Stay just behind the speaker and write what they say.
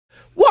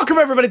Welcome,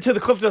 everybody, to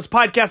the Clifton Notes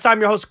Podcast. I'm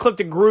your host,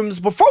 Clifton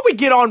Grooms. Before we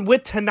get on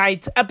with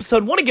tonight's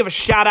episode, I want to give a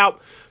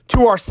shout-out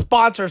to our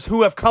sponsors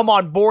who have come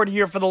on board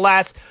here for the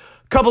last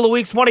couple of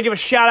weeks. I want to give a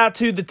shout-out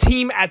to the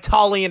team at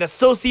Tolley &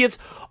 Associates,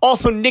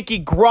 also Nikki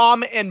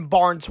Grom and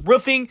Barnes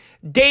Roofing,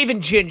 Dave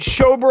and Jen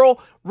Schoberl,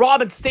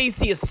 Rob and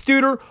Stacy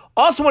Astuder.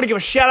 Also want to give a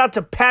shout-out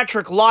to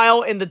Patrick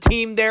Lyle and the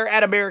team there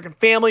at American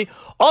Family.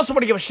 Also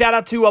want to give a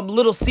shout-out to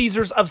Little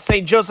Caesars of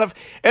St. Joseph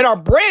and our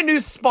brand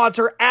new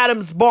sponsor,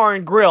 Adams Bar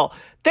and Grill.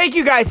 Thank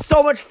you guys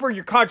so much for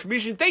your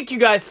contribution. Thank you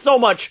guys so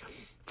much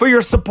for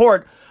your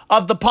support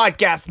of the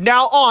podcast.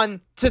 Now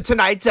on to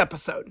tonight's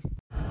episode.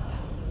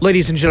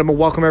 Ladies and gentlemen,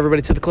 welcome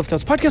everybody to the Clifton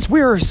Notes Podcast.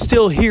 We are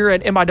still here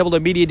at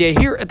MIAA Media Day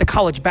here at the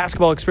College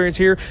Basketball Experience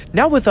here.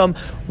 Now with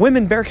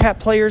women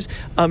Bearcat players,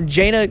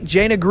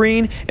 Jana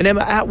Green and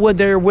Emma Atwood.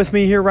 They're with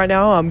me here right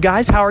now.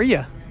 Guys, how are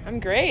you? I'm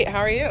great. How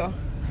are you?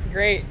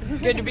 Great.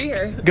 Good to be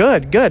here.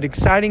 Good.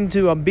 Exciting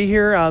to be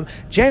here.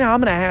 Jana, I'm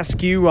going to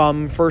ask you,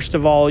 first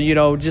of all,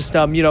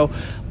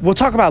 we'll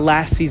talk about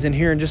last season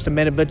here in just a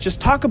minute, but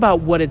just talk about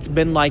what it's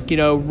been like,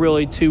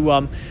 really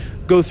to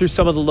go through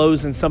some of the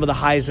lows and some of the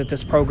highs that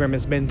this program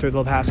has been through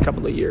the past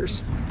couple of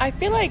years. I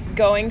feel like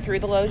going through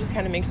the lows just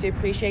kind of makes you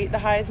appreciate the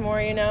highs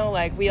more,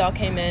 Like, we all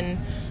came in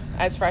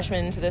as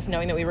freshmen into this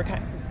knowing that we were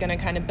going to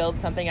kind of build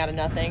something out of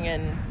nothing,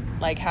 and,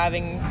 like,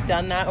 having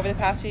done that over the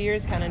past few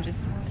years kind of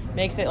just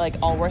makes it, like,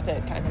 all worth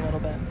it kind of a little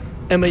bit.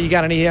 Emma, you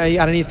got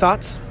any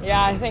thoughts?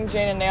 Yeah, I think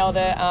Jana nailed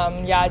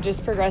it.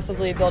 Just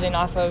progressively building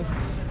off of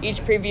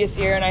each previous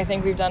year, and I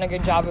think we've done a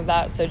good job of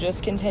that, so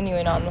just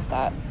continuing on with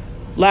that.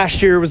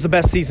 Last year was the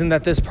best season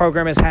that this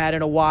program has had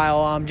in a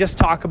while. Just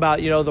talk about,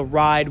 the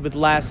ride with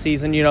last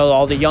season,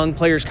 all the young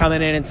players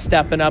coming in and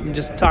stepping up, and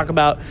just talk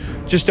about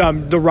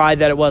the ride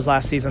that it was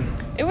last season.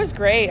 It was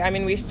great. I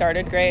mean, we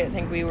started great. I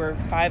think we were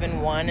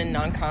 5-1 in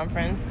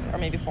non-conference, or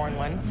maybe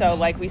 4-1. So,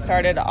 we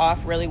started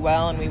off really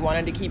well, and we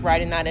wanted to keep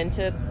riding that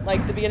into,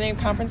 the beginning of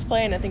conference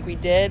play, and I think we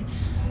did.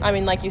 I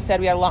mean, like you said,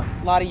 we had a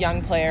lot of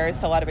young players,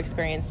 so a lot of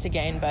experience to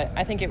gain, but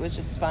I think it was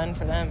just fun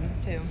for them,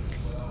 too.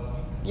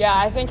 Yeah,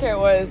 I think it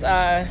was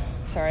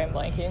sorry, I'm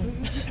blanking.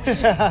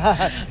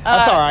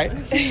 That's all right.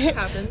 It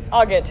happens.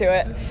 I'll get to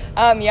it.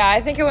 I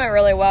think it went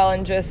really well,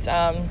 and just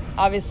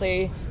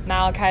obviously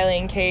Mal, Kylie,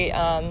 and Kate,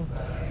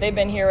 they've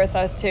been here with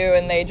us too,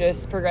 and they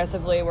just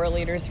progressively were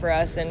leaders for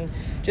us, and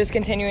just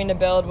continuing to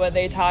build what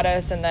they taught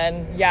us. And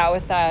then,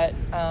 with that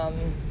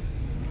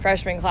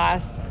freshman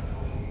class,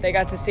 they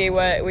got to see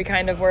what we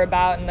kind of were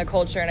about and the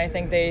culture, and I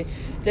think they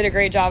did a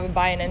great job of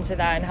buying into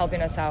that and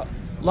helping us out.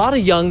 A lot of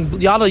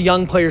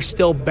young players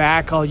still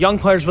back, young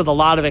players with a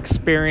lot of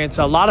experience,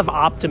 a lot of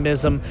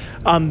optimism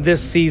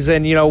this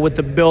season, with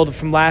the build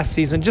from last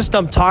season. Just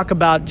talk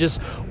about just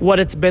what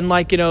it's been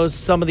like,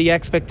 some of the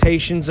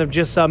expectations of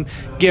just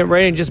getting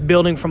ready and just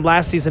building from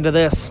last season to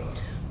this.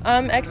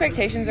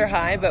 Expectations are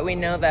high, but we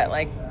know that,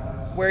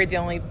 we're the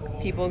only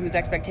people whose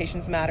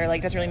expectations matter.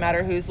 It doesn't really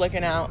matter who's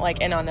looking out,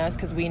 in on us,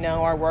 because we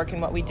know our work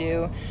and what we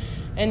do.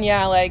 And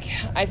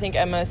I think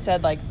Emma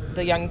said,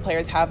 the young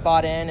players have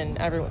bought in, and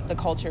the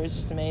culture is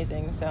just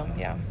amazing. So,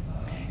 yeah.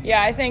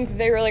 Yeah, I think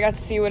they really got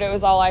to see what it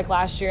was all like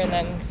last year, and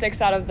then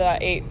 6 out of the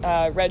 8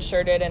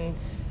 redshirted. And,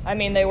 I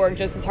mean, they worked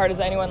just as hard as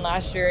anyone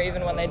last year,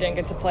 even when they didn't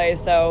get to play.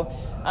 So,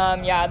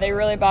 they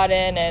really bought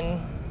in,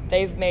 and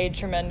they've made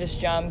tremendous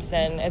jumps,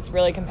 and it's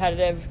really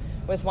competitive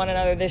with one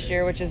another this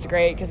year, which is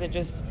great because it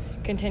just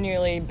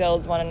continually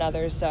builds one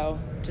another. So,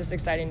 just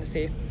exciting to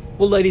see.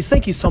 Well, ladies,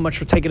 thank you so much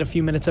for taking a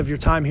few minutes of your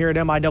time here at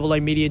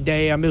MIAA Media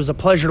Day. It was a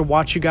pleasure to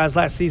watch you guys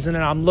last season,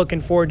 and I'm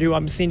looking forward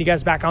to seeing you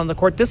guys back on the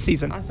court this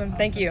season. Awesome.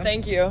 Thank you.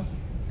 Thank you.